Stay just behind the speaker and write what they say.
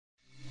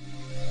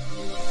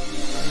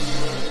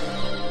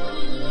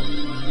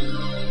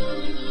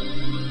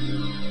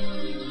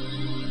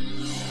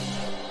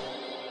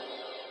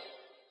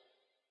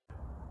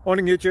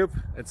Morning YouTube,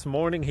 it's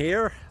morning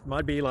here. It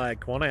might be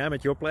like 1 a.m.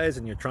 at your place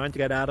and you're trying to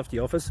get out of the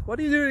office. What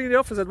are you doing in the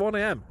office at 1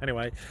 a.m?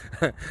 Anyway,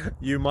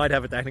 you might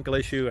have a technical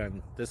issue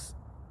and this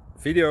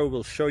video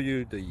will show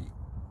you the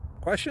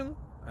question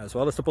as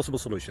well as the possible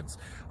solutions.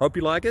 Hope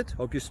you like it,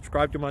 hope you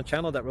subscribe to my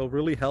channel. That will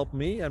really help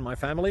me and my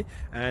family,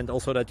 and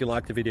also that you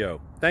like the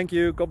video. Thank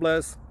you, God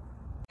bless.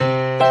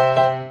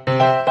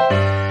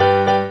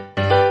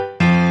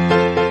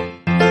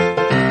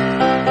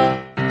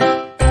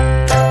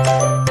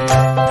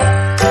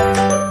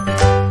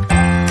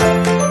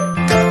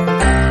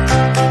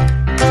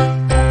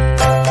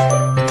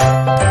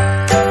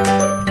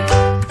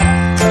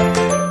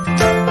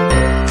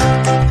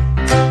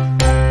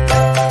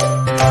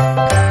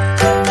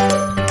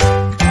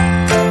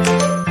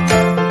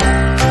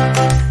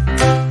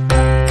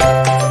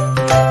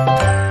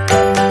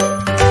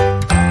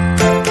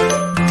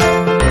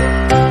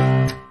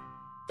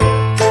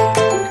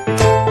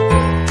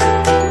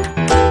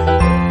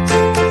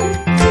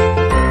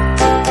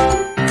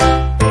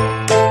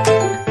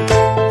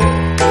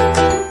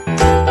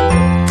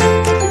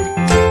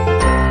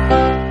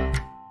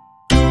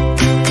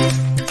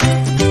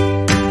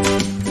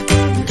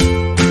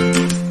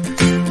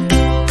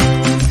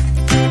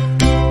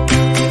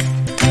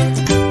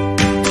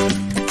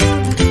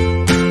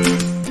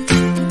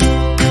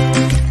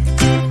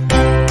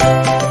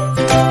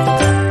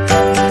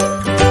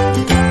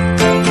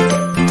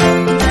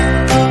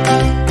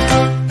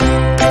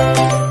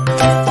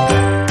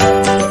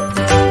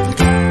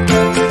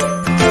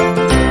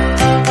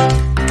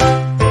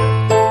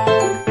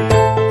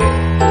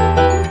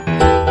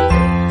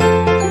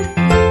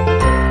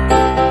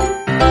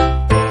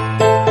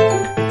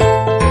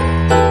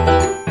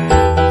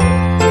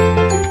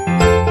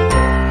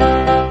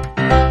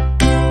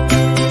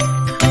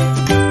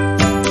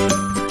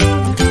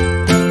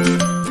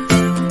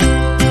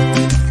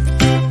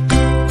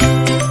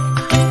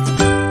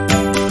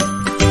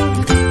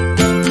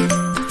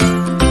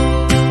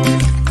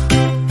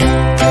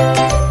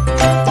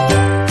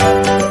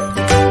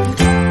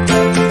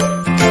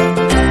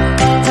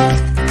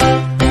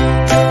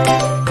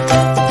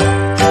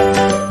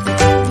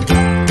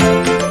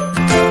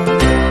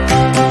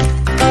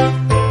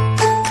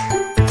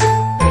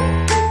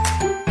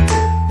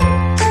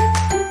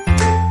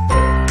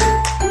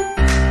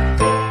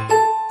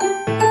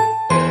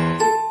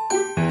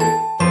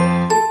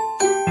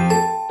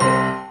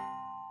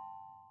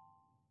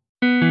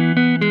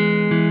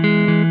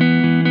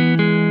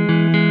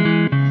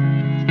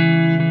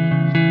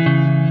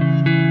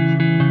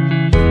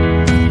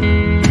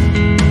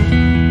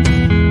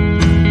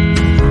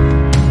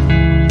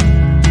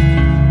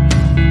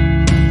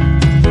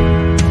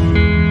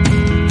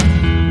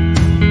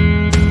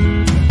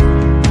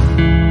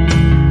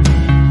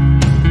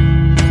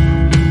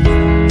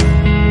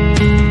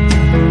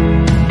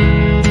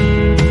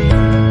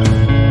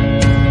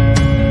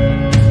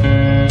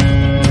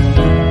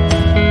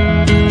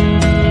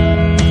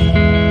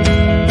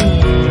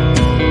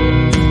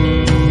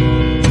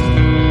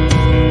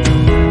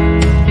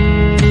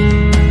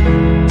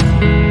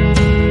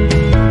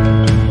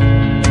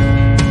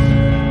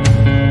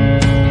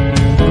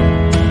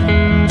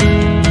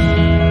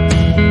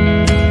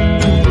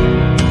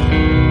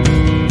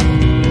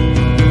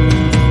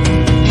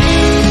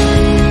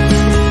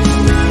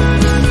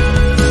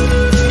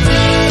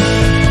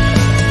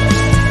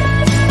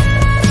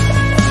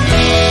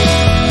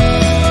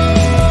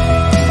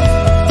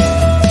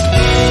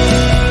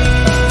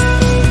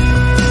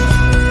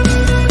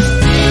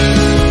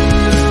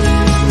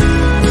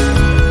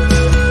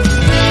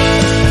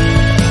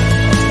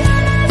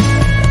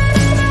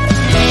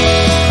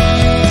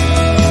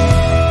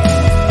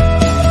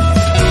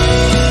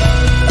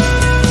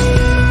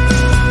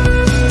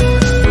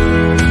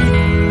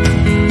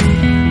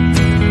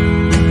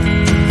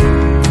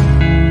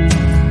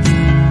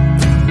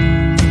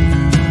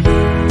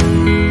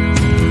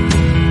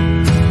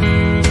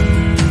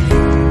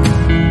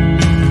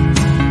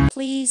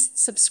 Please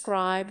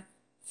subscribe.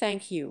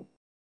 Thank you.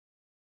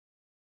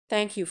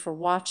 Thank you for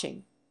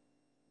watching.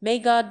 May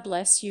God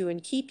bless you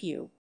and keep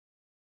you.